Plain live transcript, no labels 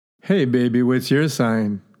Hey baby, what's your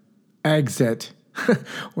sign? Exit.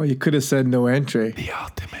 Well, you could have said no entry. The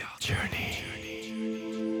ultimate journey.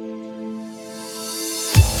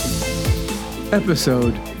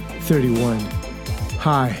 Episode 31.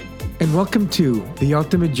 Hi, and welcome to The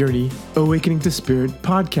Ultimate Journey Awakening to Spirit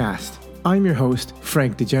podcast. I'm your host,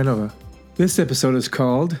 Frank DeGenova. This episode is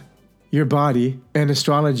called Your Body and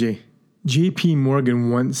Astrology. J.P.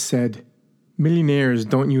 Morgan once said, "Millionaires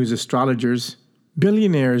don't use astrologers.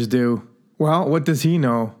 Billionaires do." Well, what does he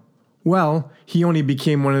know? Well, he only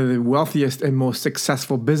became one of the wealthiest and most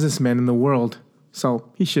successful businessmen in the world.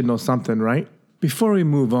 So he should know something, right? Before we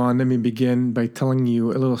move on, let me begin by telling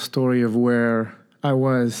you a little story of where I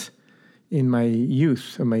was in my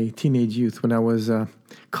youth, or my teenage youth, when I was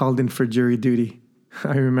called in for jury duty.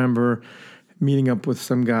 I remember meeting up with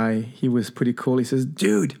some guy. He was pretty cool. He says,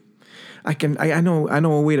 "Dude, I know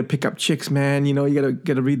a way to pick up chicks, man. You know, you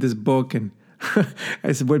gotta read this book." And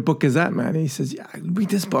I said, "What book is that, man?" And he says, "Yeah, read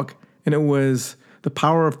this book." And it was The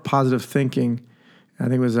Power of Positive Thinking. I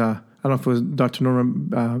think it was, I don't know if it was Dr.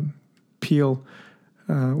 Norman Peale,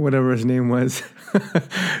 whatever his name was.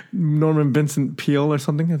 Norman Vincent Peale or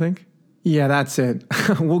something, I think. Yeah, that's it.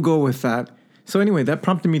 We'll go with that. So anyway, that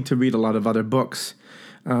prompted me to read a lot of other books.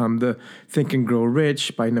 The Think and Grow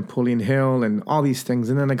Rich by Napoleon Hill and all these things.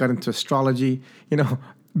 And then I got into astrology. You know,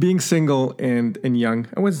 being single and young,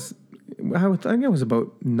 I think I was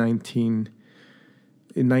about 19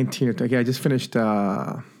 or 20. I just finished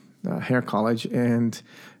hair college, and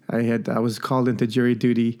I was called into jury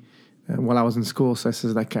duty while I was in school. So I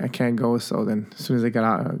said I can't go. So then as soon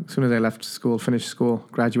as I left school, finished school,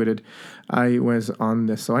 graduated, I was on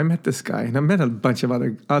this. So I met this guy, and I met a bunch of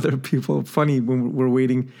other people. Funny, when we're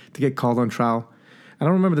waiting to get called on trial. I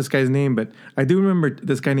don't remember this guy's name, but I do remember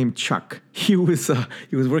this guy named Chuck. He was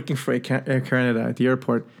working for Air Canada at the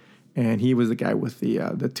airport. And he was the guy with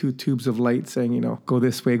the two tubes of light saying, you know, go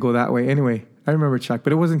this way, go that way. Anyway, I remember Chuck,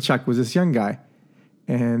 but it wasn't Chuck. It was this young guy.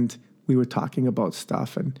 And we were talking about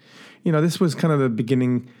stuff. And, you know, this was kind of the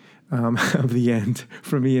beginning of the end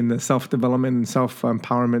for me in the self-development and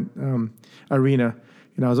self-empowerment arena.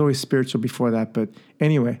 You know, I was always spiritual before that. But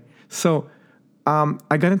anyway, so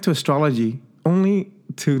I got into astrology only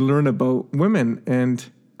to learn about women and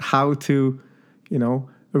how to, you know,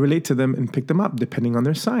 relate to them and pick them up depending on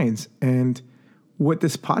their signs. And what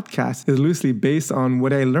this podcast is loosely based on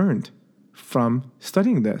what I learned from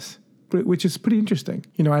studying this, which is pretty interesting.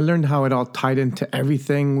 You know, I learned how it all tied into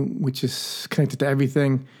everything, which is connected to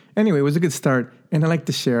everything. Anyway, it was a good start. And I like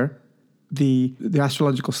to share the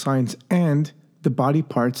astrological signs and the body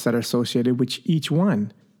parts that are associated with each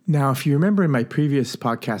one. Now, if you remember in my previous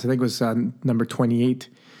podcast, I think it was number 28,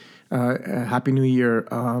 Happy New Year,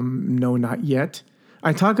 No, Not Yet.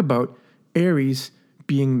 I talk about Aries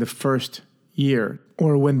being the first year,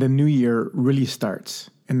 or when the new year really starts.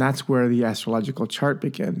 And that's where the astrological chart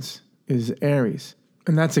begins, is Aries.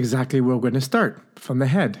 And that's exactly where we're going to start, from the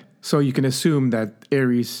head. So you can assume that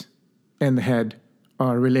Aries and the head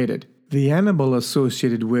are related. The animal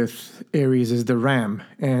associated with Aries is the ram.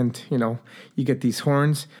 And, you know, you get these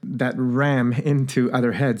horns that ram into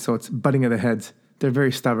other heads. So it's butting of the heads. They're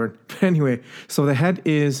very stubborn. But anyway, so the head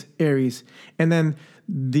is Aries. And then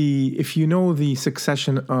if you know the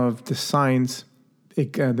succession of the signs,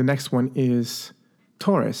 the next one is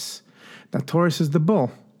Taurus. Now, Taurus is the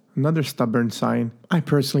bull, another stubborn sign. I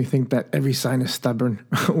personally think that every sign is stubborn.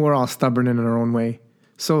 We're all stubborn in our own way.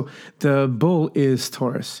 So the bull is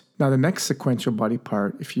Taurus. Now, the next sequential body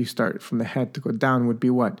part, if you start from the head to go down, would be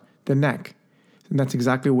what? The neck. And that's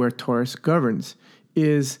exactly where Taurus governs,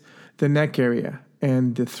 is the neck area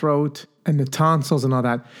and the throat and the tonsils and all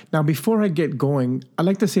that. Now, before I get going, I'd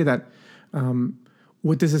like to say that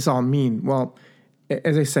what does this all mean? Well,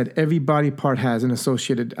 as I said, every body part has an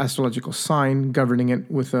associated astrological sign governing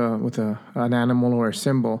it with an animal or a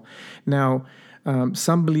symbol. Now,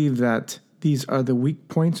 some believe that these are the weak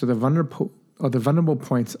points or the vulnerable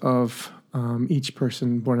points of each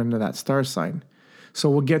person born under that star sign. So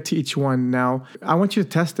we'll get to each one now. I want you to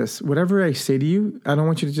test this. Whatever I say to you, I don't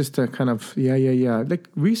want you to just kind of, yeah. Like,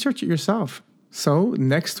 research it yourself. So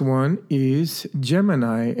next one is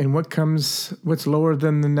Gemini. And what's lower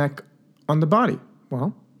than the neck on the body?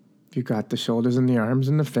 Well, you got the shoulders and the arms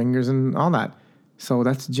and the fingers and all that. So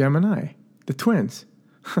that's Gemini, the twins.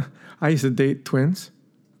 I used to date twins.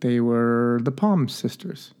 They were the Palm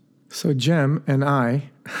sisters. So Gem and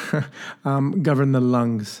I govern the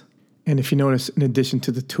lungs. And if you notice, in addition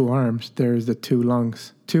to the two arms, there's the two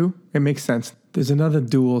lungs. Two, it makes sense. There's another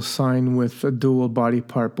dual sign with a dual body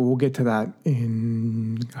part, but we'll get to that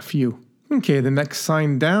in a few. Okay, the next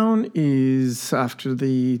sign down is after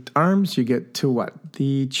the arms, you get to what?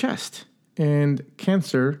 The chest. And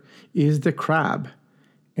Cancer is the crab.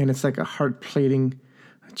 And it's like a heart plating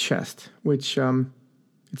chest, which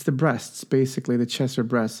it's the breasts, basically, the chest or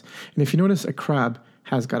breasts. And if you notice, a crab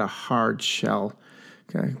has got a hard shell,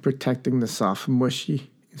 okay, protecting the soft, mushy,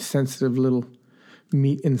 sensitive little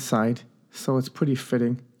meat inside. So it's pretty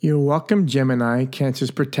fitting. You're welcome, Gemini.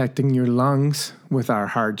 Cancer's protecting your lungs with our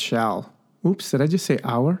hard shell. Oops, did I just say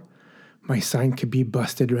our? My sign could be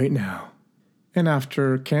busted right now. And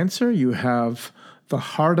after Cancer, you have the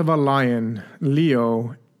heart of a lion,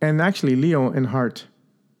 Leo. And actually, Leo and heart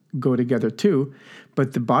go together too.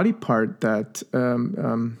 But the body part that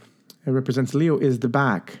it represents Leo is the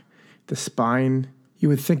back, the spine. You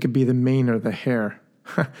would think it'd be the mane or the hair.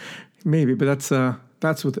 Maybe, but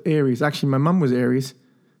that's with Aries. Actually, my mom was Aries.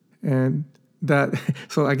 And that,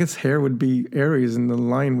 so I guess hair would be Aries and the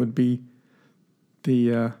lion would be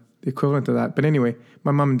the equivalent of that. But anyway,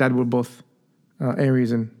 my mom and dad were both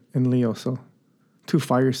Aries and Leo, so 2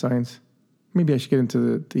 fire signs. Maybe I should get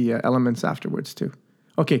into the elements afterwards too.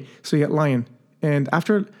 Okay, so you got lion. And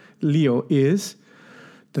after Leo is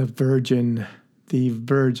the Virgin.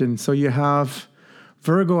 So you have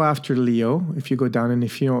Virgo after Leo, if you go down. And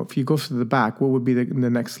if you go to the back, what would be the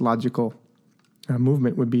next logical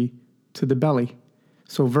movement would be to the belly.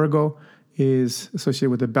 So Virgo is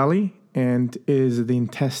associated with the belly and is the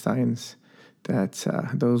intestines. That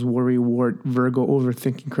those worry, wart, Virgo,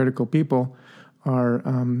 overthinking, critical people are,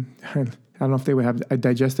 I don't know if they would have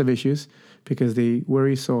digestive issues because they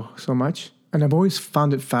worry so much. And I've always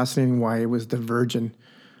found it fascinating why it was the Virgin.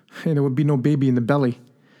 And there would be no baby in the belly.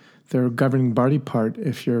 Their governing body part,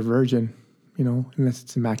 if you're a virgin, unless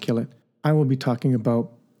it's immaculate. I will be talking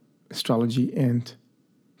about astrology and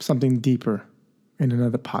something deeper in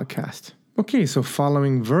another podcast. Okay, so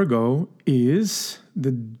following Virgo is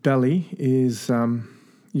the belly is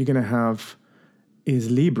you're gonna have is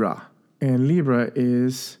Libra, and Libra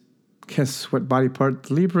is, guess what body part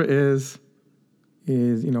Libra is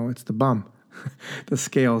it's the bum. The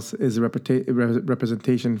scales is a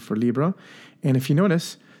representation for Libra, and if you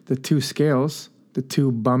notice the 2 scales, the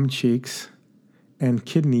 2 bum cheeks, and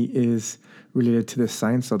kidney is related to this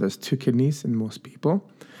sign. So there's 2 kidneys in most people.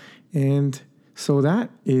 And so that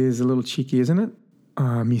is a little cheeky, isn't it?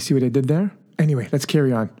 You see what I did there? Anyway, let's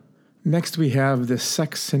carry on. Next, we have the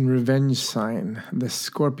sex and revenge sign, the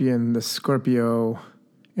Scorpion, the Scorpio.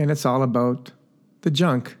 And it's all about the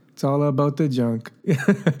junk. It's all about the junk.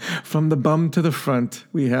 From the bum to the front,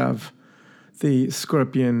 we have the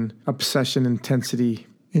Scorpion obsession, intensity,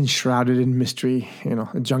 enshrouded in mystery.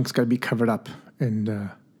 The junk's got to be covered up and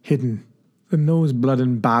hidden. The nose, blood,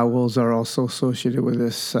 and bowels are also associated with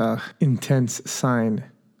this intense sign.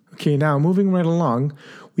 Okay, now moving right along,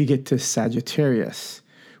 we get to Sagittarius,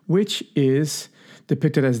 which is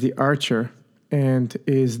depicted as the archer and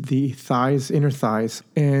is the thighs, inner thighs,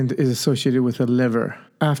 and is associated with the liver.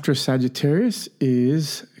 After Sagittarius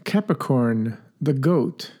is Capricorn, the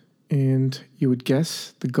goat. And you would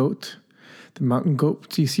guess the goat, the mountain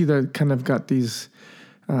goat. So you see that kind of got these,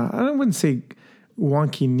 I wouldn't say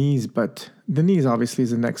wonky knees, but the knees obviously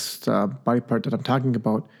is the next body part that I'm talking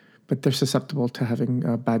about, but they're susceptible to having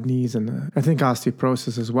bad knees and I think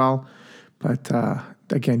osteoporosis as well. But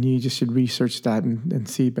again, you just should research that and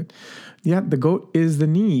see. But yeah, the goat is the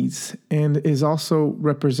knees and is also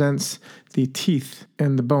represents the teeth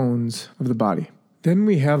and the bones of the body. Then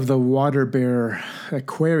we have the water bear,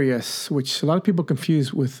 Aquarius, which a lot of people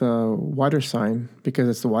confuse with a water sign because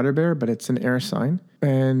it's the water bear, but it's an air sign.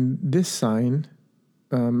 And this sign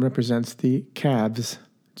represents the calves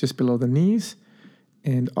just below the knees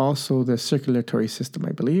and also the circulatory system,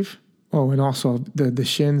 I believe. Oh, and also the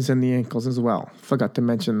shins and the ankles as well. Forgot to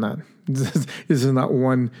mention that. This is not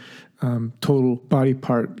one total body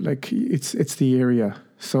part. Like it's the area.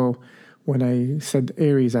 So when I said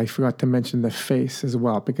Aries, I forgot to mention the face as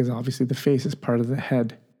well, because obviously the face is part of the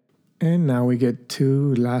head. And now we get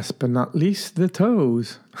to, last but not least, the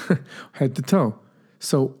toes, head to toe.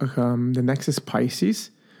 So the next is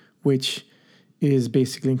Pisces, which is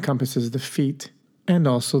basically encompasses the feet and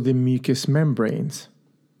also the mucous membranes,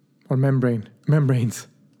 or membranes.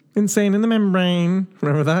 Insane in the membrane.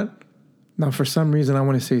 Remember that? Now, for some reason, I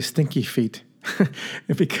want to say stinky feet.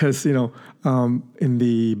 Because, in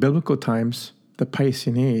the biblical times, the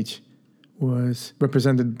Piscean age was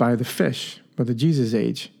represented by the fish, or the Jesus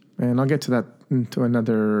age. And I'll get to that into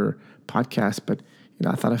another podcast, but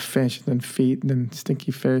I thought of fish, and then feet, and then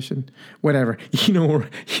stinky fish, and whatever. You know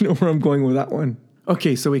where I'm going with that one.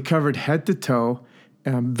 Okay, so we covered head to toe,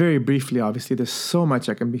 Very briefly, obviously, there's so much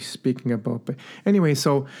I can be speaking about. But anyway,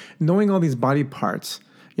 so knowing all these body parts,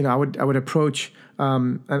 I would approach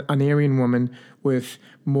an Aryan woman with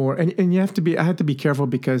more, and I had to be careful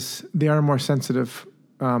because they are more sensitive,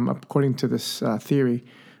 according to this theory,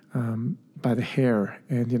 by the hair.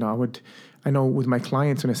 And I know with my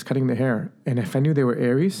clients when I was cutting the hair, and if I knew they were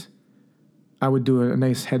Aries, I would do a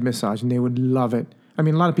nice head massage, and they would love it. I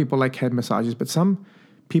mean, a lot of people like head massages, but some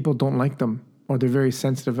people don't like them, or they're very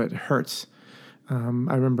sensitive. It hurts. I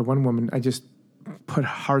remember one woman, I just put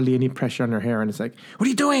hardly any pressure on her hair, and it's like, "What are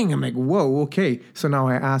you doing?" I'm like, "Whoa, okay." So now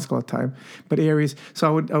I ask all the time. But Aries, so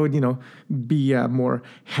I would be more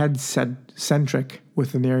head centric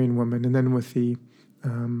with an Aryan woman, and then with a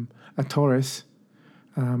Taurus.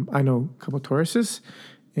 I know a couple of Tauruses,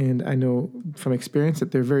 and I know from experience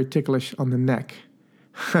that they're very ticklish on the neck.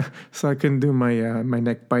 So I couldn't do my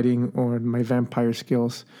neck biting or my vampire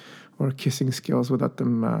skills or kissing skills without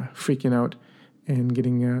them freaking out and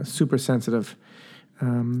getting super sensitive.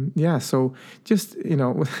 So just,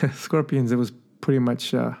 with Scorpions, it was pretty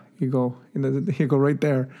much, you go right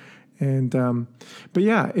there. And, but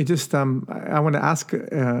yeah, it just, I want to ask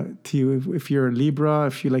to you if you're a Libra,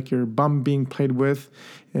 if you like your bum being played with,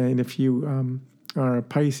 and if you are a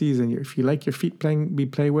Pisces, and if you like your feet be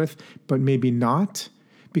played with, but maybe not.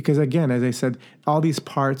 Because again, as I said, all these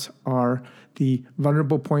parts are the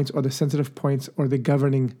vulnerable points or the sensitive points or the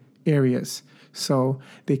governing areas. So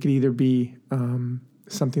they could either be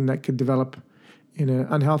something that could develop in an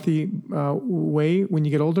unhealthy way when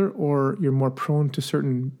you get older, or you're more prone to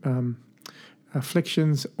certain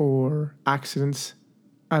afflictions or accidents.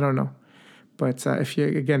 I don't know. But if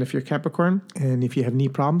you're Capricorn and if you have knee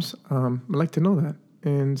problems, I'd like to know that.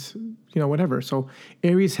 And, whatever. So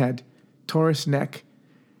Aries head, Taurus neck,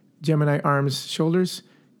 Gemini arms, shoulders,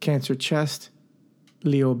 Cancer chest,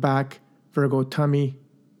 Leo back, Virgo tummy,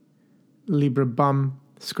 Libra bum,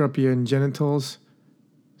 Scorpion genitals,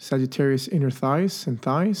 Sagittarius inner thighs and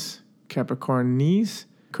thighs, Capricorn knees,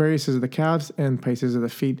 Aquarius is the calves, and Pisces are the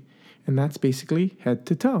feet. And that's basically head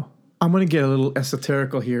to toe. I'm going to get a little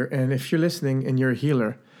esoterical here. And if you're listening and you're a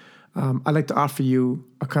healer, I'd like to offer you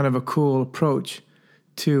a kind of a cool approach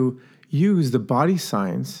to use the body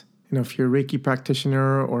signs. If you're a Reiki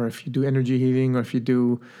practitioner, or if you do energy healing, or if you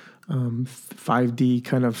do 5D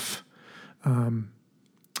kind of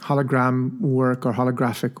hologram work or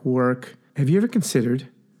holographic work, have you ever considered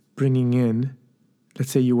bringing in,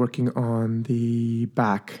 let's say you're working on the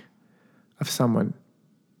back of someone.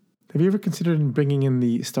 Have you ever considered bringing in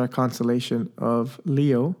the star constellation of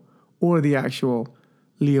Leo or the actual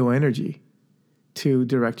Leo energy to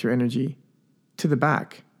direct your energy to the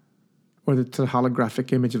back, or to the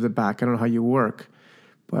holographic image of the back? I don't know how you work,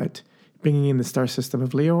 but bringing in the star system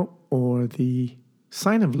of Leo or the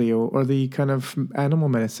sign of Leo or the kind of animal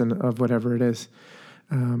medicine of whatever it is,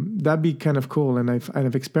 that'd be kind of cool. And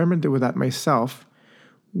I've experimented with that myself,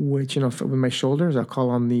 which, with my shoulders, I'll call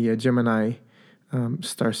on the Gemini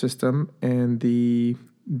star system and the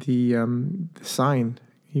sign,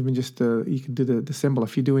 even just you can do the symbol.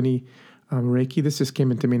 If you do any Reiki, this just came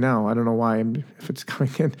into me now. I don't know why, if it's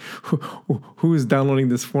coming in, who is downloading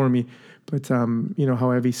this for me? But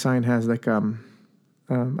how every sign has like a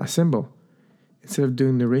symbol. Instead of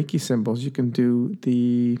doing the Reiki symbols, you can do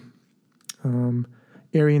the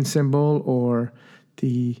Aryan symbol, or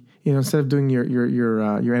the instead of doing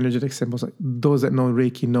your energetic symbols. Like those that know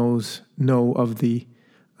Reiki know of the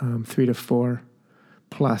 3 to 4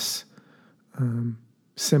 plus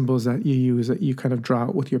symbols that you use, that you kind of draw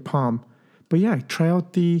out with your palm. But yeah, try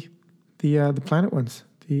out the planet ones.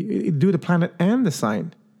 Do the planet and the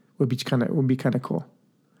sign would be kind of cool,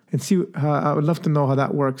 and see. I would love to know how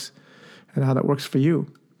that works, and how that works for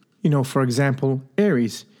you. For example,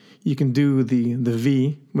 Aries, you can do the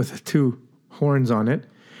V with the 2 horns on it,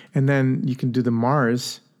 and then you can do the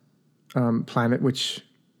Mars planet, which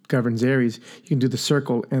governs Aries. You can do the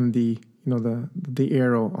circle and the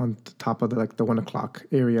arrow on the top of the 1 o'clock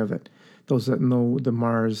area of it. Those that know the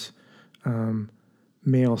Mars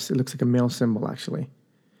male, it looks like a male symbol actually.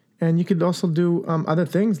 And you could also do other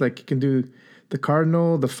things, like you can do the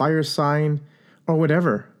cardinal, the fire sign, or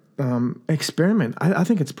whatever. Experiment. I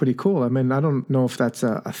think it's pretty cool. I mean, I don't know if that's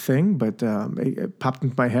a thing, but it popped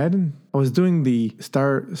into my head. And I was doing the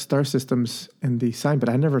star systems and the sign, but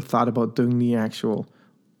I never thought about doing the actual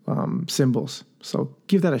symbols. So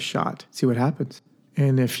give that a shot. See what happens.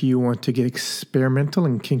 And if you want to get experimental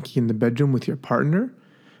and kinky in the bedroom with your partner,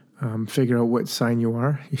 figure out what sign you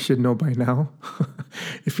are. You should know by now.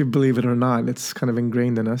 If you believe it or not, it's kind of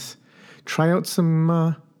ingrained in us. Try out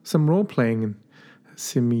some role playing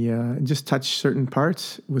and just touch certain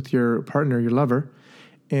parts with your partner, your lover,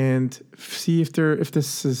 and see if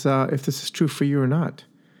this is true for you or not.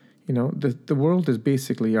 The world is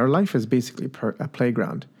basically, our life is basically a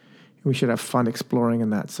playground. We should have fun exploring in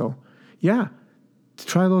that. So, yeah,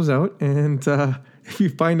 try those out. And if you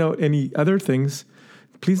find out any other things,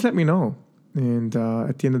 please let me know. And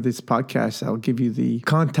at the end of this podcast, I'll give you the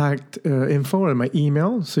contact info and my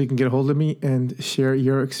email so you can get a hold of me and share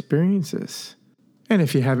your experiences. And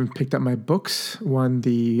if you haven't picked up my books, one,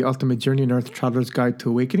 The Ultimate Journey, An Earth Traveler's Guide to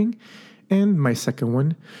Awakening, and my second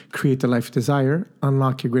one, Create the Life You Desire,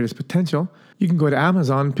 Unlock Your Greatest Potential, you can go to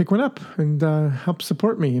Amazon and pick one up and help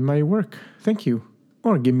support me in my work. Thank you.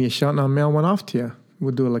 Or give me a shout and I'll mail one off to you.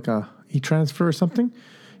 We'll do like a e-transfer or something.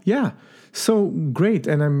 Yeah. So great.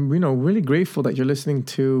 And I'm, really grateful that you're listening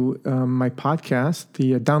to my podcast.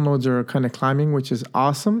 The downloads are kind of climbing, which is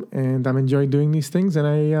awesome. And I'm enjoying doing these things.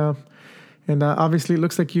 And obviously, it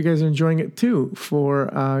looks like you guys are enjoying it too for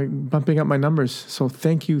bumping up my numbers. So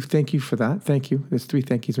thank you for that. Thank you. There's 3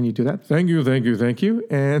 thank yous when you do that. Thank you.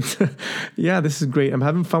 And yeah, this is great. I'm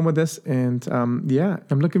having fun with this. And I'm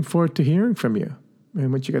looking forward to hearing from you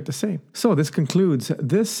and what you got to say. So this concludes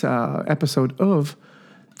this episode of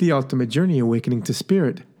The Ultimate Journey, Awakening to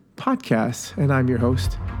Spirit podcast. And I'm your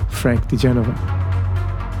host, Frank DeGenova.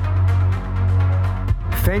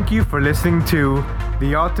 Thank you for listening to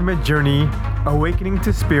The Ultimate Journey, Awakening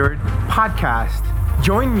to Spirit podcast.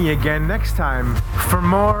 Join me again next time for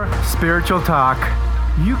more spiritual talk.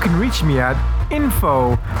 You can reach me at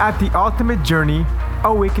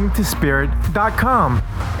info@theultimatejourneyawakeningtospirit.com.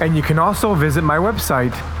 And you can also visit my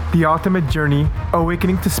website,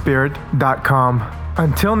 theultimatejourneyawakeningtospirit.com.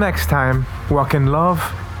 Until next time, walk in love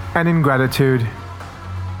and in gratitude.